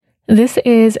This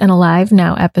is an Alive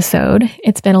Now episode.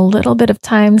 It's been a little bit of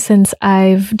time since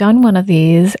I've done one of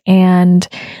these, and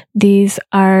these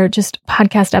are just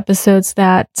podcast episodes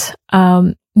that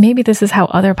maybe this is how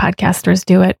other podcasters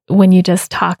do it, when you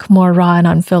just talk more raw and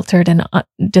unfiltered and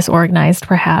disorganized,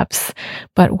 perhaps,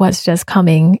 but what's just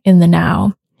coming in the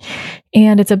now.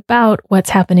 And it's about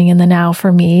what's happening in the now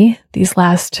for me these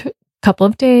last couple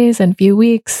of days and few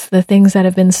weeks, the things that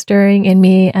have been stirring in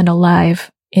me and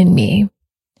alive in me.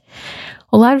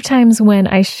 A lot of times when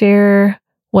I share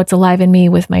what's alive in me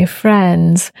with my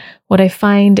friends, what I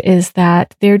find is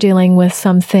that they're dealing with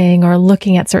something or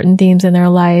looking at certain themes in their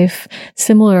life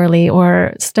similarly,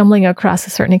 or stumbling across a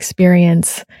certain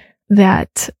experience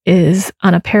that is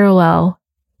on a parallel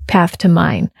path to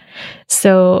mine.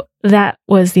 So that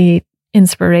was the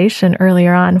inspiration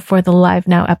earlier on for the Live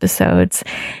Now episodes.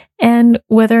 And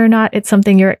whether or not it's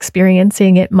something you're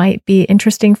experiencing, it might be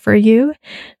interesting for you.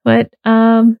 But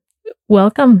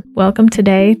welcome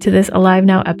today to this Alive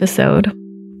Now episode.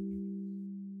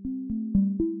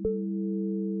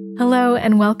 Hello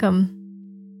and welcome.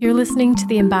 You're listening to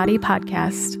the Embody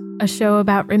Podcast, a show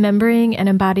about remembering and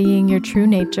embodying your true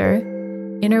nature,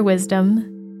 inner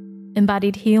wisdom,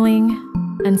 embodied healing,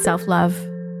 and self-love.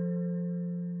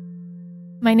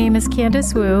 My name is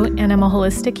Candace Wu, and I'm a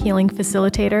holistic healing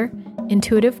facilitator,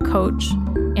 intuitive coach,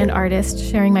 and artist,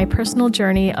 sharing my personal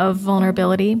journey of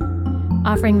vulnerability,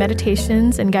 offering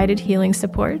meditations and guided healing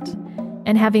support,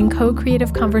 and having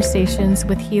co-creative conversations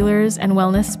with healers and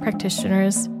wellness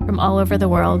practitioners from all over the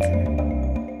world.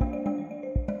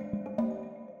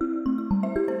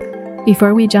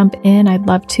 Before we jump in, I'd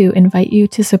love to invite you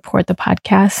to support the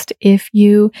podcast. If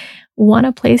you want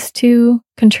a place to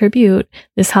contribute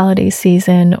this holiday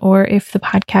season, or if the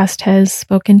podcast has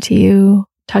spoken to you,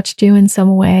 touched you in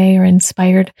some way, or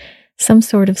inspired some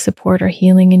sort of support or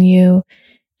healing in you,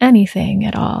 anything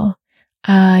at all,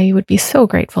 I would be so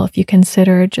grateful if you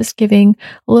consider just giving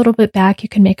a little bit back. You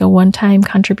can make a one-time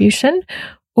contribution,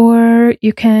 or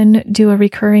you can do a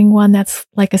recurring one that's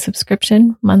like a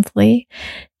subscription monthly.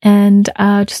 And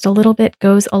just a little bit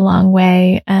goes a long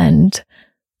way and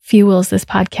fuels this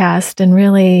podcast and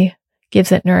really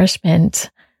gives it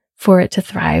nourishment for it to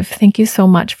thrive. Thank you so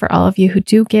much for all of you who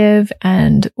do give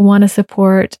and want to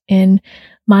support in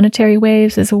monetary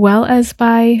ways, as well as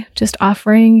by just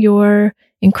offering your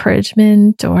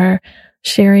encouragement or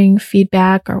sharing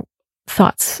feedback or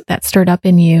thoughts that stirred up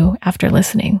in you after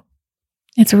listening.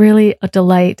 It's really a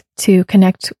delight to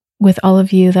connect with all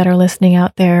of you that are listening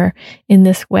out there in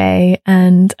this way.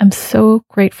 And I'm so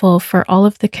grateful for all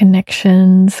of the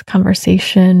connections,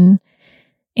 conversation,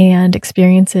 and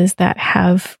experiences that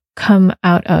have come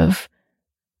out of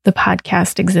the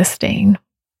podcast existing.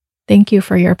 Thank you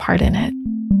for your part in it.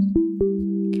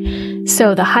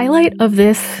 So the highlight of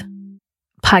this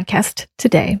podcast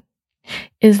today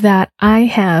is that I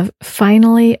have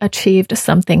finally achieved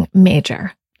something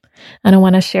major, and I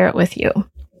want to share it with you.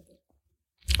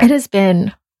 It has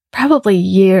been probably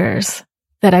years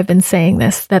that I've been saying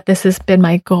this, that this has been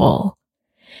my goal.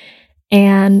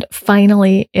 And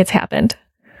finally, it's happened.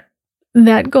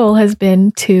 That goal has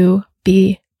been to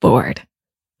be bored.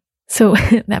 So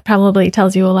that probably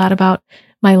tells you a lot about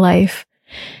my life.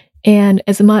 And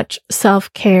as much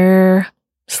self-care,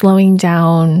 slowing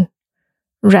down,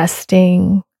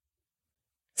 resting,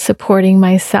 supporting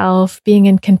myself, being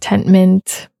in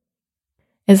contentment,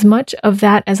 as much of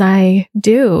that as I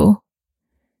do,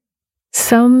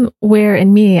 somewhere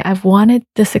in me, I've wanted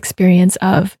this experience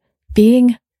of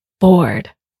being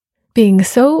bored, being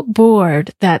so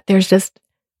bored that there's just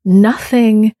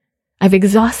nothing. I've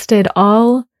exhausted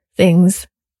all things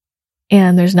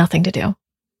and there's nothing to do.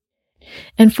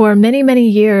 And for many, many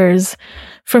years,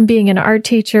 from being an art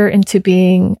teacher into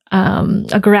being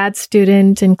a grad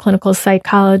student in clinical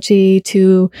psychology,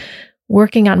 to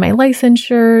working on my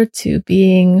licensure, to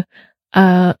being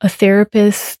a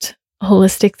therapist, a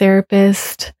holistic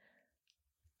therapist,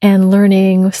 and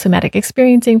learning somatic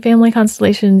experiencing, family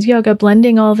constellations, yoga,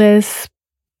 blending all this,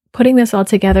 putting this all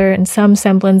together in some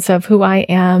semblance of who I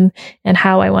am and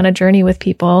how I want to journey with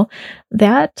people,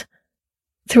 that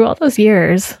through all those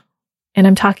years, and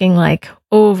I'm talking like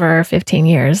over 15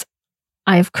 years,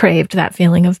 I've craved that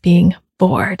feeling of being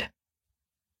bored.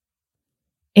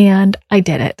 And I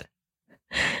did it.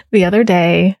 The other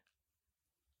day,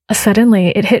 suddenly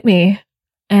it hit me,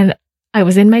 and I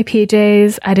was in my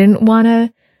PJs. I didn't want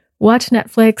to watch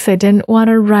Netflix. I didn't want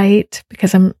to write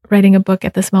because I'm writing a book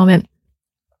at this moment.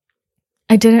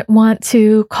 I didn't want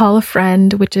to call a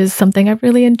friend, which is something I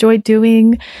really enjoyed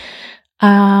doing.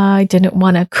 I didn't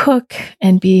want to cook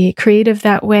and be creative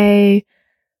that way.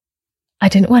 I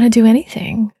didn't want to do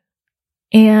anything.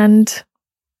 And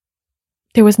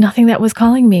there was nothing that was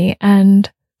calling me,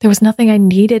 and there was nothing I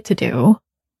needed to do,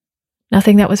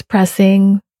 nothing that was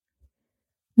pressing,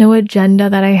 no agenda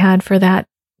that I had for that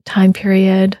time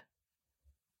period.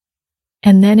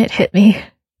 And then it hit me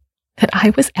that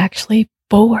I was actually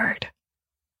bored.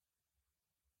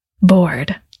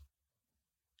 Bored.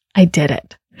 I did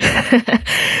it.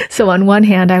 So on one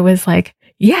hand, I was like,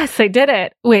 yes, I did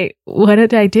it. Wait, what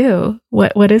did I do?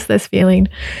 What is this feeling?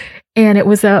 And it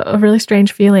was a really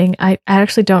strange feeling. I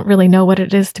actually don't really know what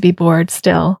it is to be bored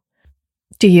still.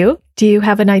 Do you? Do you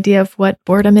have an idea of what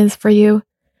boredom is for you?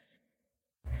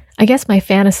 I guess my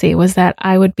fantasy was that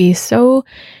I would be so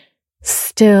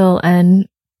still and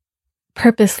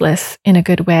purposeless in a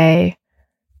good way,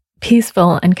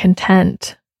 peaceful and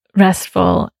content,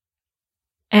 restful,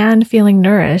 and feeling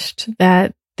nourished,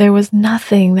 that there was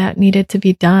nothing that needed to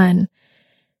be done.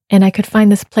 And I could find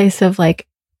this place of like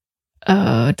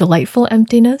delightful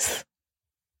emptiness,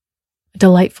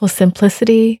 delightful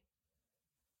simplicity,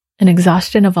 an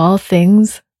exhaustion of all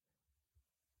things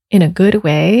in a good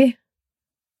way,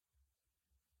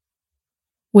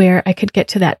 where I could get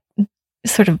to that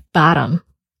sort of bottom,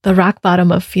 the rock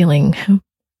bottom of feeling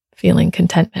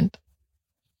contentment.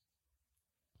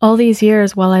 All these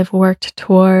years, while I've worked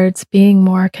towards being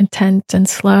more content and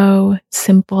slow,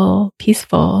 simple,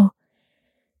 peaceful,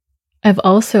 I've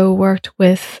also worked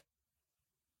with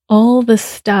all the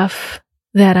stuff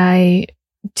that I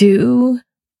do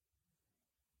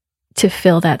to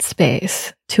fill that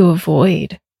space, to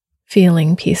avoid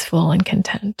feeling peaceful and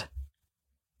content.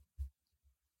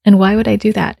 And why would I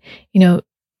do that?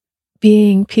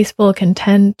 Being peaceful,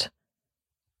 content,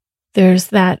 there's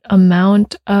that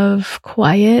amount of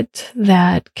quiet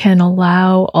that can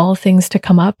allow all things to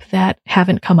come up that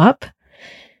haven't come up,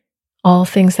 all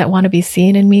things that want to be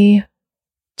seen in me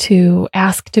to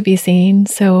ask to be seen.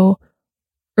 So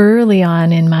early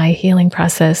on in my healing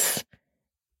process,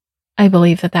 I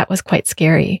believe that was quite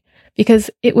scary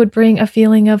because it would bring a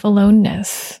feeling of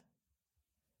aloneness,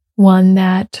 one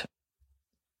that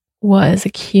was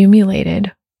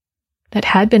accumulated, that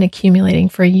had been accumulating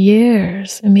for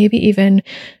years, and maybe even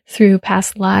through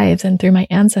past lives and through my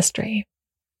ancestry,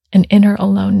 an inner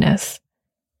aloneness,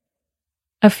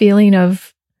 a feeling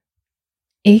of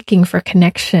aching for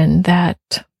connection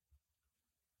that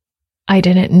I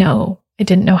didn't know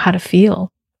how to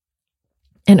feel.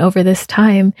 And over this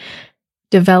time,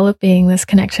 developing this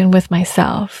connection with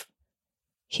myself,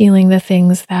 healing the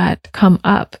things that come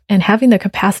up, and having the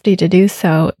capacity to do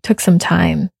so took some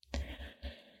time.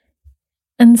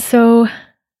 And so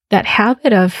that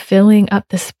habit of filling up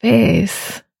the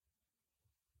space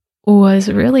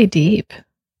was really deep.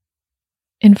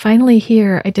 And finally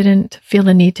here, I didn't feel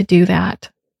the need to do that.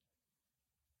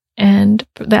 And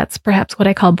that's perhaps what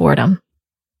I call boredom.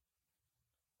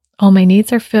 All my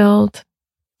needs are filled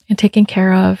and taken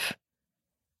care of.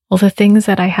 All the things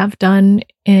that I have done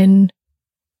in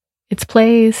its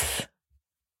place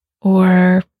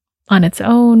or on its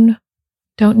own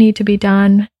don't need to be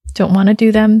done, don't want to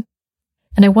do them.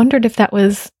 And I wondered if that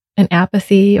was an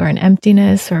apathy or an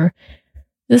emptiness or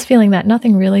this feeling that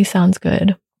nothing really sounds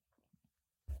good.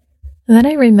 And then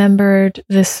I remembered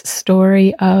this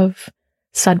story of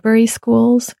Sudbury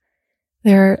schools.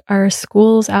 There are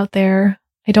schools out there.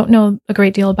 I don't know a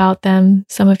great deal about them.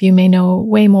 Some of you may know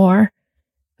way more.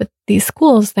 But these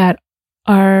schools that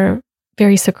are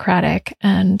very Socratic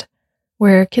and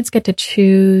where kids get to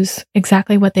choose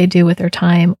exactly what they do with their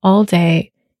time all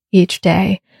day, each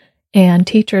day. And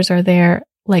teachers are there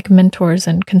like mentors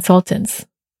and consultants,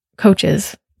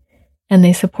 coaches, and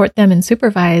they support them and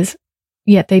supervise,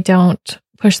 yet they don't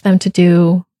push them to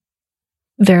do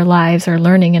their lives or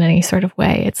learning in any sort of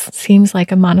way. It seems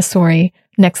like a Montessori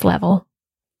next level.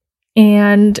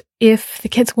 And if the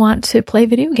kids want to play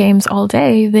video games all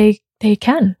day, they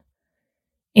can.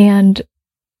 And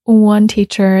one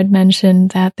teacher had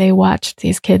mentioned that they watched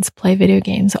these kids play video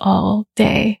games all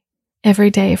day,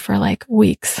 every day for like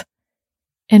weeks.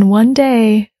 And one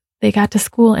day they got to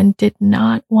school and did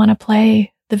not want to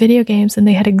play the video games, and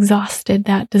they had exhausted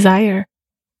that desire.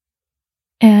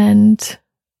 And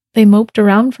they moped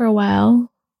around for a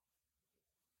while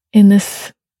in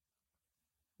this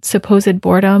supposed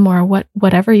boredom, or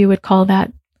whatever you would call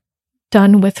that,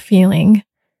 done with feeling.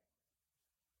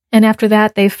 And after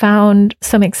that, they found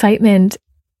some excitement,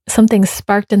 something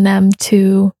sparked in them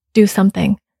to do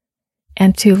something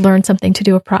and to learn something, to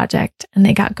do a project. And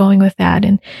they got going with that.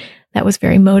 And that was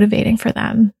very motivating for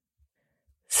them.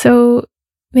 So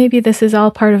maybe this is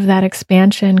all part of that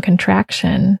expansion,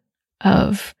 contraction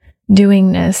of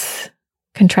doingness,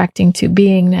 contracting to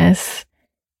beingness,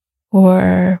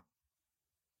 or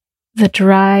the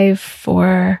drive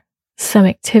for some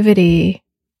activity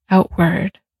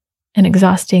outward and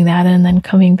exhausting that and then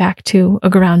coming back to a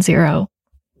ground zero.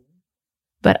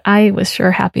 But I was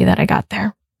sure happy that I got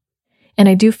there. And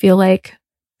I do feel like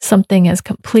something is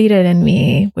completed in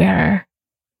me where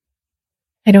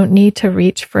I don't need to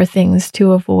reach for things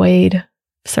to avoid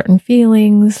certain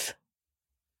feelings,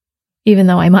 even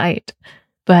though I might.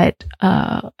 But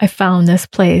I found this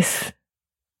place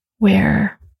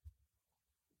where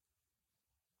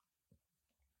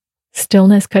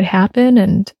stillness could happen,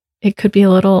 and it could be a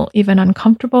little even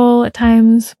uncomfortable at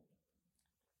times.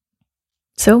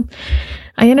 So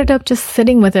I ended up just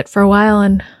sitting with it for a while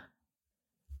and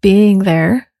being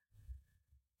there.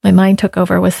 My mind took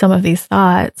over with some of these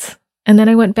thoughts. And then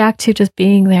I went back to just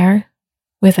being there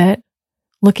with it,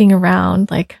 looking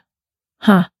around like,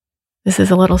 this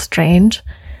is a little strange.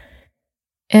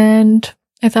 And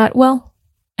I thought, well,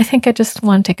 I think I just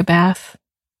want to take a bath.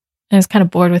 And I was kind of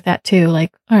bored with that too.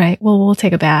 Like, all right, well, we'll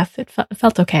take a bath. It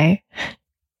felt okay.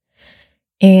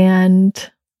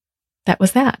 And that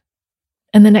was that.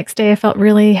 And the next day I felt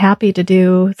really happy to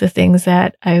do the things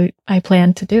that I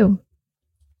planned to do.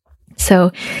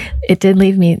 So it did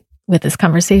leave me with this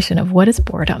conversation of what is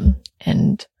boredom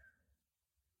and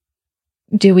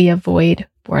do we avoid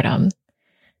boredom?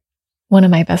 One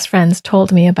of my best friends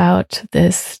told me about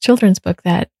this children's book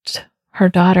that her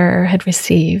daughter had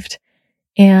received.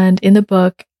 And in the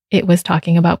book, it was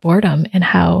talking about boredom and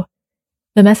how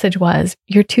the message was,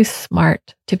 you're too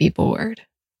smart to be bored.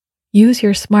 Use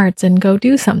your smarts and go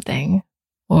do something,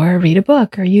 or read a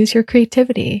book, or use your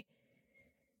creativity.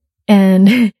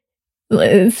 And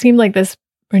it seemed like this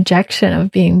rejection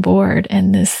of being bored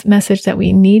and this message that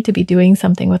we need to be doing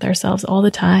something with ourselves all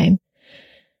the time,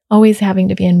 always having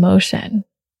to be in motion.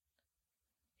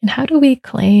 And how do we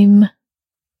claim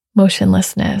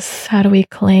motionlessness? How do we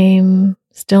claim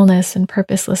stillness and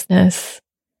purposelessness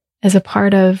as a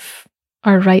part of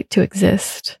our right to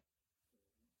exist?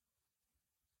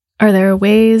 Are there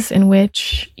ways in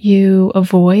which you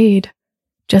avoid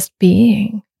just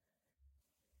being?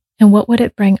 And what would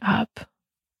it bring up?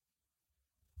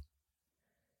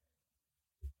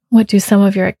 What do some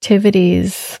of your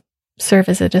activities serve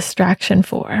as a distraction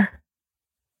for?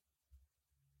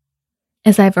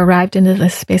 As I've arrived into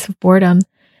this space of boredom,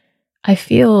 I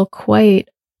feel quite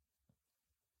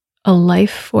a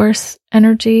life force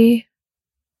energy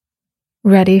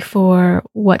ready for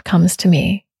what comes to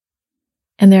me.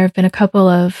 And there have been a couple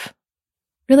of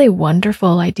really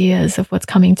wonderful ideas of what's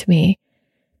coming to me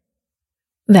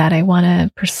that I want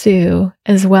to pursue,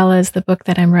 as well as the book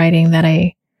that I'm writing that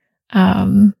I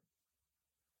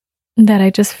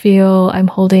just feel I'm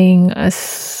holding a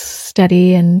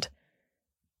steady and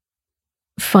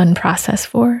fun process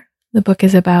for. The book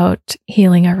is about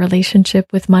healing our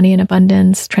relationship with money and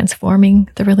abundance, transforming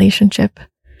the relationship.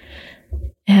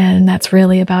 And that's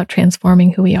really about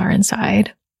transforming who we are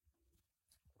inside.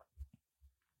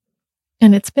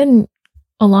 And it's been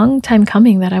a long time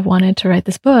coming that I've wanted to write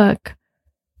this book.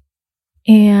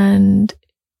 And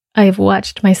I've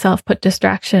watched myself put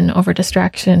distraction over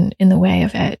distraction in the way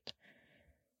of it.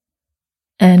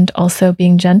 And also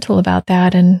being gentle about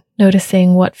that and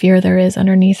noticing what fear there is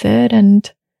underneath it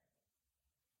and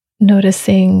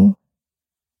noticing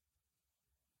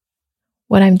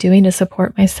what I'm doing to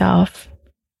support myself.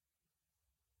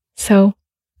 So,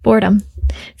 boredom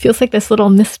feels like this little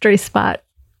mystery spot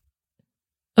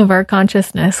of our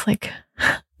consciousness, like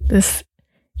this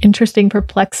interesting,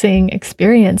 perplexing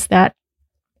experience that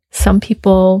some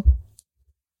people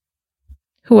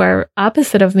who are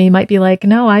opposite of me might be like,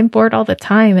 no, I'm bored all the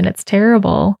time and it's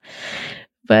terrible.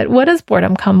 But what does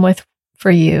boredom come with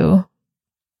for you?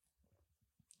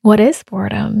 What is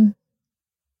boredom?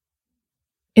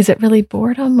 Is it really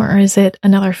boredom or is it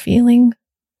another feeling?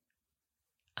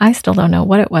 I still don't know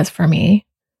what it was for me.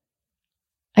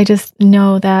 I just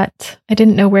know that I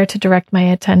didn't know where to direct my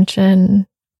attention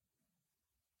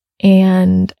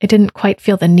and I didn't quite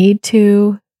feel the need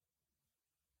to.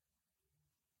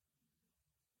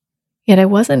 Yet I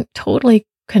wasn't totally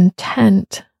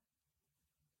content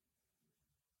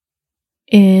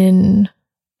in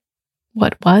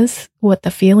what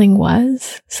the feeling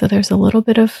was. So there's a little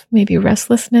bit of maybe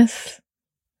restlessness.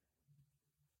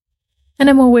 And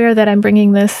I'm aware that I'm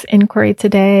bringing this inquiry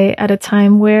today at a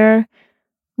time where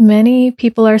many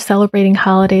people are celebrating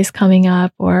holidays coming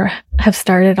up or have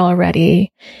started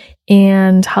already.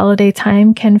 And holiday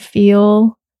time can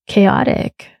feel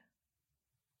chaotic.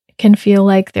 It can feel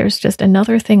like there's just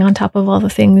another thing on top of all the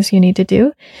things you need to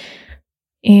do.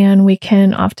 And we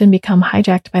can often become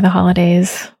hijacked by the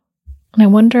holidays. And I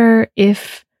wonder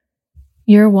if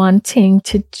you're wanting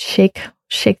to shake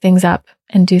shake things up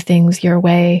and do things your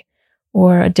way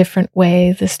or a different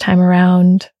way this time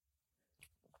around.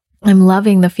 I'm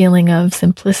loving the feeling of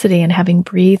simplicity and having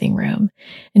breathing room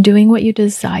and doing what you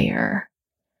desire.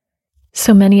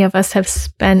 So many of us have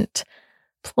spent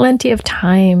plenty of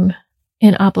time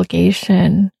in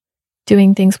obligation,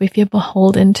 doing things we feel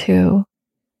beholden to.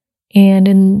 And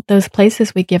in those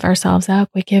places, we give ourselves up.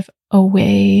 We give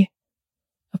away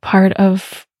a part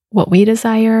of what we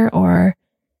desire, or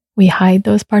we hide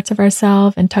those parts of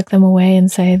ourselves and tuck them away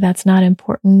and say, that's not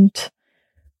important,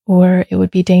 or it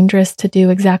would be dangerous to do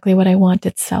exactly what I want.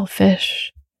 It's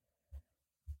selfish.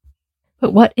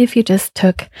 But what if you just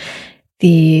took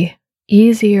the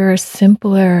easier,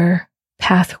 simpler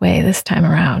pathway this time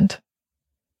around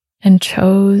and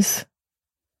chose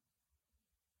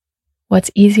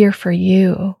what's easier for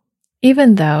you,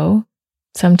 even though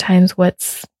sometimes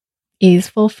what's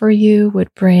easeful for you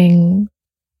would bring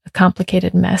a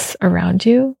complicated mess around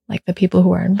you, like the people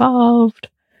who are involved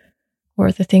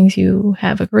or the things you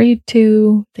have agreed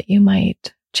to that you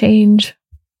might change.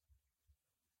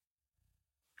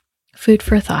 Food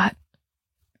for thought.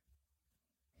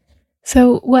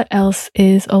 So what else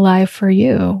is alive for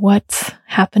you? What's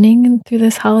happening through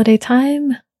this holiday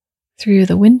time, through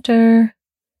the winter,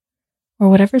 or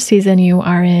whatever season you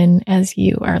are in as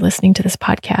you are listening to this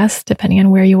podcast, depending on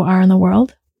where you are in the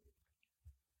world?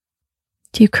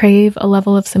 Do you crave a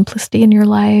level of simplicity in your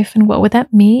life? And what would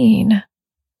that mean?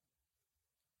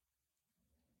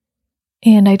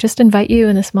 And I just invite you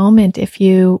in this moment, if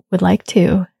you would like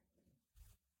to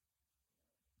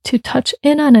touch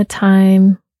in on a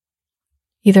time,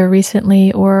 either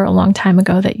recently or a long time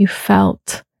ago, that you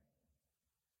felt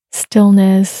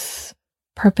stillness,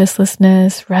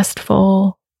 purposelessness,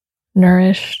 restful,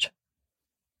 nourished,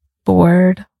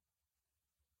 bored,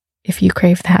 if you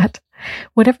crave that.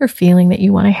 Whatever feeling that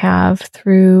you want to have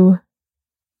through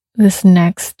this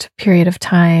next period of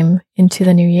time into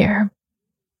the new year.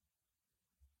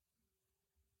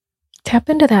 Tap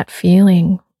into that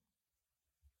feeling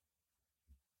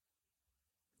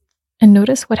and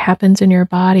notice what happens in your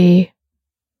body,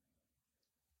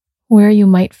 where you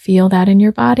might feel that in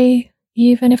your body,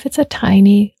 even if it's a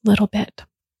tiny little bit.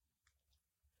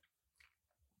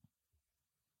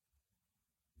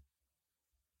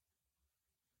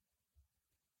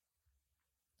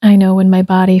 I know when my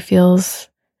body feels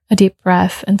a deep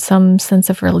breath and some sense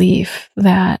of relief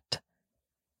that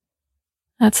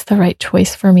that's the right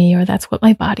choice for me, or that's what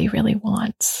my body really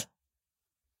wants.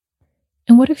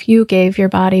 And what if you gave your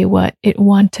body what it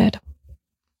wanted?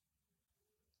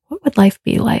 What would life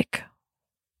be like?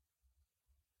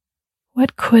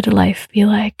 What could life be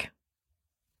like?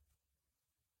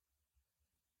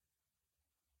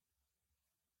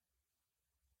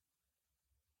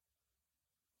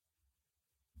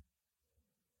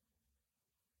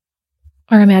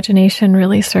 Our imagination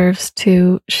really serves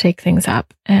to shake things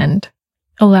up and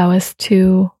allow us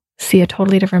to see a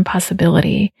totally different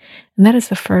possibility. And that is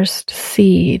the first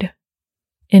seed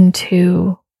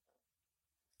into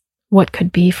what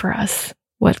could be for us,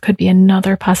 what could be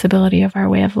another possibility of our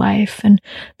way of life. And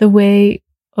the way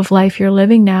of life you're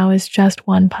living now is just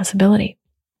one possibility.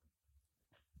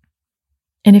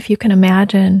 And if you can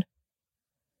imagine,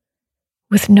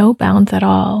 with no bounds at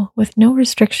all, with no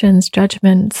restrictions,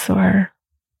 judgments, or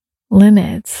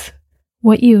limits,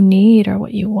 what you need or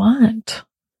what you want,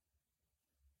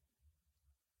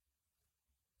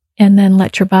 and then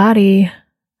let your body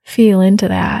feel into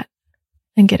that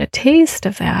and get a taste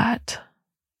of that,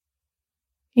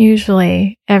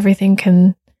 usually everything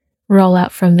can roll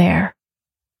out from there.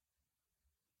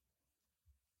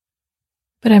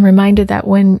 But I'm reminded that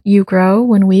when we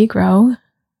grow,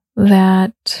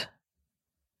 that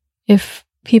if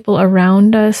people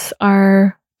around us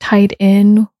are tied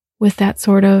in with that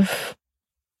sort of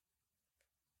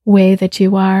way that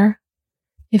you are,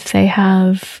 if they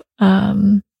have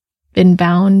been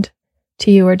bound to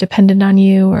you or dependent on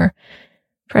you or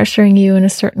pressuring you in a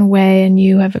certain way and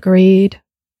you have agreed,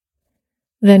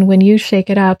 then when you shake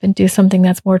it up and do something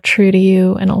that's more true to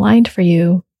you and aligned for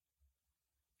you,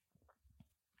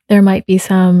 there might be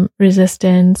some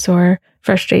resistance or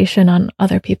frustration on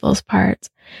other people's parts.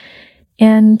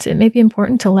 And it may be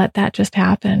important to let that just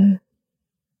happen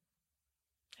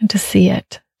and to see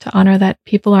it, to honor that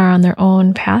people are on their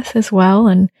own path as well,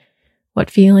 and what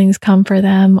feelings come for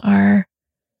them are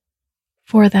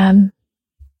for them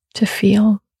to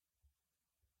feel.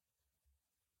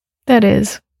 That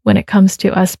is, when it comes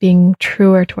to us being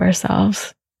truer to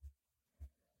ourselves.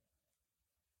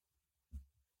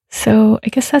 So I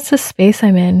guess that's the space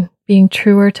I'm in, being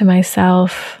truer to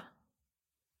myself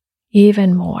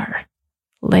even more,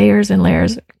 layers and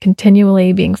layers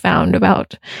continually being found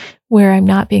about where I'm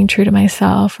not being true to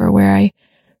myself, or where I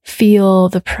feel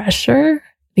the pressure,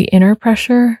 the inner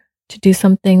pressure to do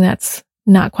something that's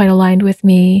not quite aligned with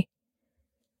me.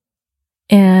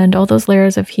 And all those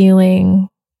layers of healing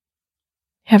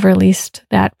have released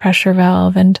that pressure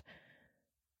valve, and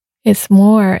it's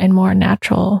more and more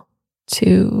natural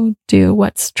to do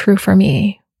what's true for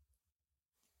me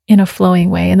in a flowing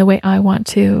way, in the way I want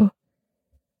to.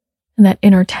 And that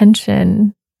inner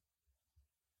tension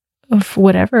of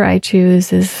whatever I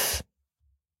choose is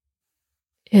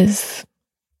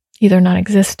either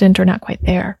non-existent or not quite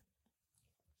there.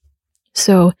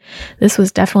 So this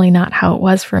was definitely not how it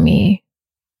was for me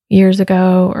years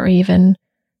ago, or even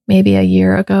maybe a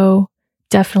year ago,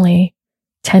 definitely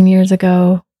 10 years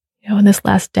ago. In this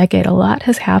last decade, a lot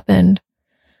has happened.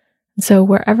 And so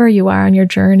wherever you are on your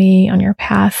journey, on your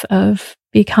path of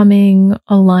becoming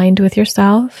aligned with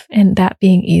yourself and that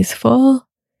being easeful,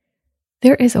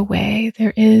 there is a way,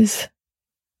 there is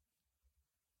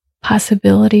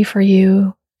possibility for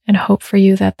you and hope for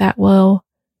you that will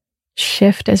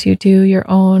shift as you do your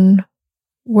own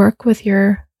work with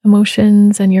your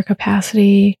emotions and your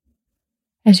capacity,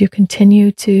 as you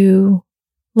continue to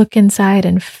look inside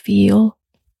and feel.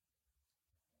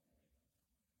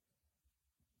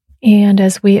 And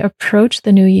as we approach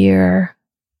the new year,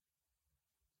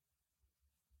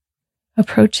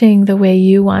 approaching the way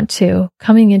you want to,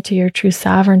 coming into your true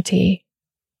sovereignty,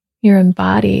 your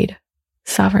embodied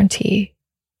sovereignty,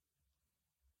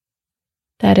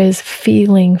 that is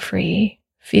feeling free,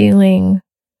 feeling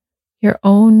your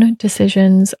own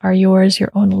decisions are yours,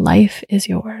 your own life is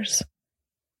yours.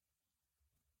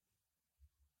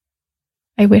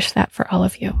 I wish that for all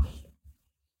of you.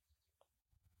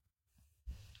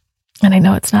 And I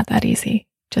know it's not that easy,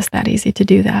 just that easy to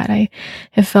do that. I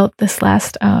have felt this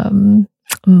last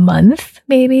month,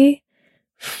 maybe,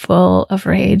 full of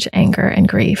rage, anger, and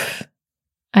grief.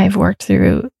 I've worked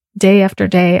through day after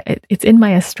day. It's in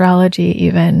my astrology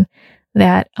even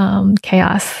that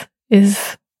chaos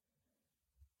is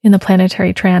in the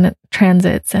planetary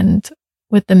transits, and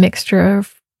with the mixture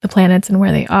of the planets and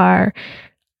where they are.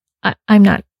 I'm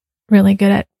not really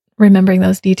good at remembering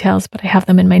those details, but I have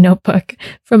them in my notebook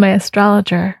from my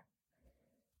astrologer.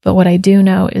 But what I do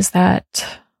know is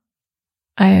that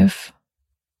I've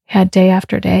had day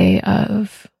after day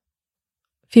of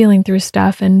feeling through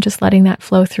stuff and just letting that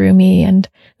flow through me, and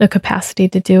the capacity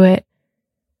to do it.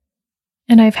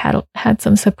 And I've had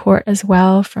some support as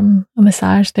well from a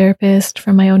massage therapist,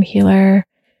 from my own healer,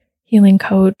 healing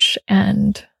coach,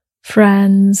 and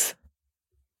friends,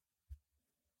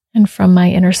 and from my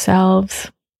inner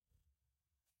selves.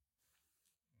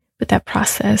 But that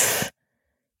process,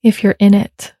 if you're in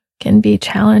it, can be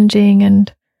challenging.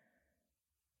 And,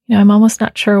 I'm almost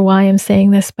not sure why I'm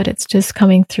saying this, but it's just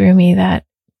coming through me that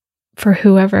for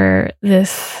whoever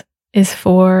this is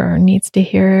for, or needs to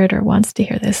hear it, or wants to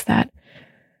hear this, that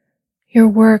your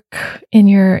work in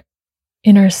your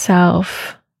inner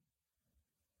self,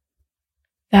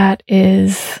 that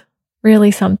is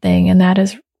really something. And that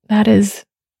is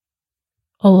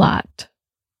a lot.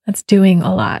 That's doing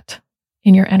a lot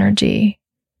in your energy.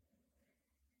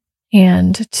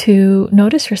 And to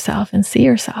notice yourself and see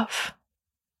yourself.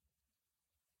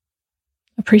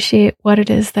 Appreciate what it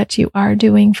is that you are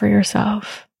doing for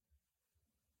yourself.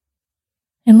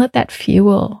 And let that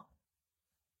fuel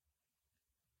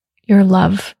your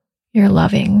love, your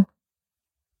loving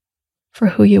for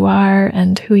who you are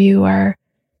and who you are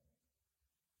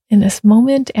in this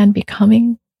moment and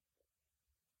becoming.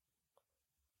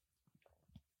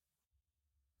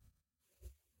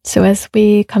 So as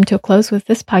we come to a close with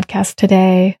this podcast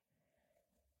today,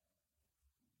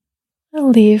 I'll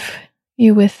leave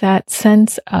you with that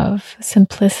sense of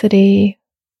simplicity,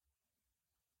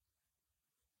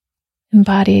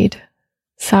 embodied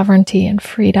sovereignty and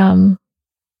freedom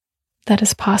that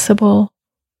is possible,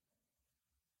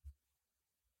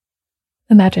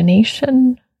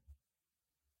 imagination,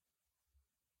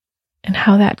 and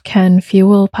how that can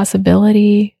fuel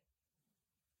possibility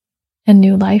and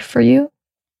new life for you.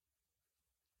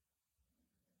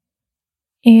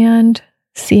 And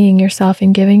seeing yourself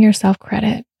and giving yourself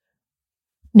credit,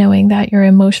 knowing that your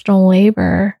emotional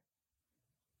labor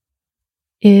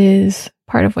is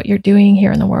part of what you're doing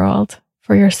here in the world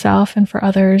for yourself and for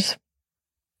others,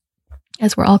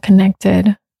 as we're all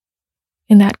connected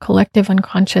in that collective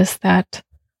unconscious that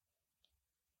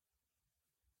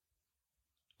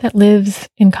lives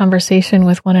in conversation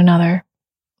with one another.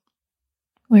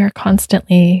 We are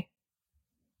constantly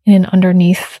in an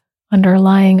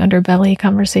underlying underbelly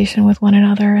conversation with one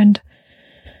another, and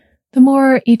the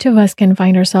more each of us can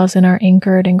find ourselves in our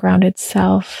anchored and grounded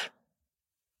self,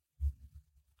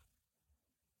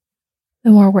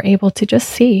 the more we're able to just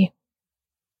see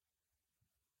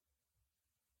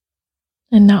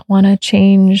and not want to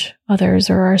change others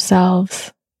or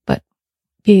ourselves, but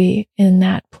be in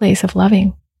that place of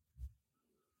loving.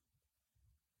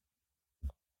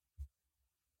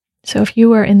 So if you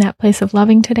were in that place of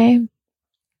loving today,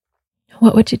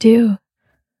 what would you do?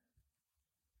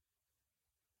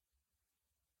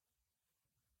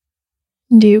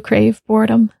 Do you crave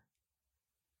boredom?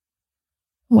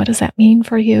 What does that mean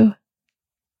for you?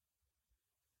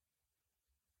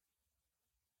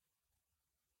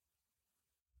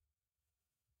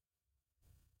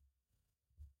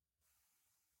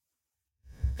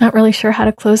 Not really sure how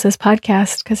to close this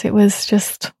podcast because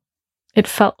it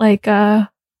felt like an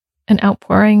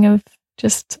outpouring of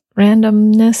just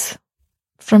randomness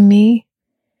from me.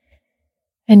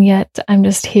 And yet I'm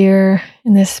just here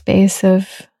in this space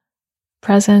of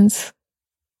presence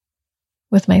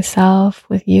with myself,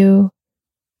 with you,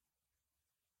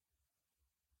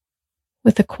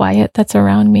 with the quiet that's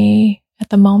around me at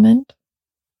the moment.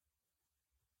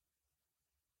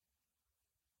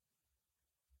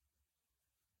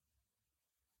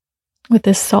 With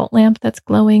this salt lamp that's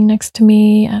glowing next to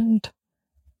me and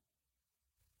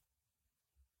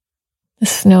the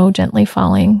snow gently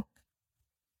falling.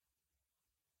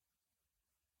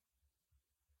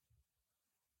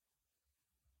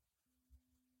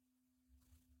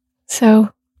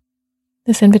 So,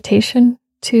 this invitation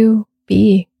to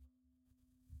be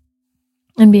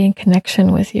and be in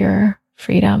connection with your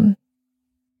freedom,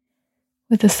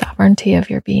 with the sovereignty of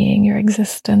your being, your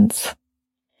existence.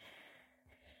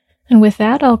 And with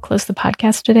that, I'll close the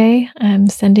podcast today. I'm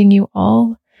sending you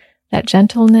all that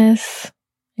gentleness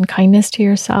and kindness to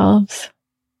yourselves,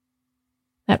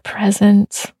 that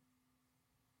presence,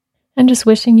 and just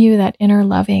wishing you that inner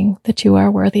loving that you are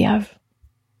worthy of.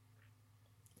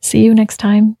 See you next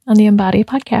time on the Embody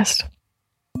Podcast.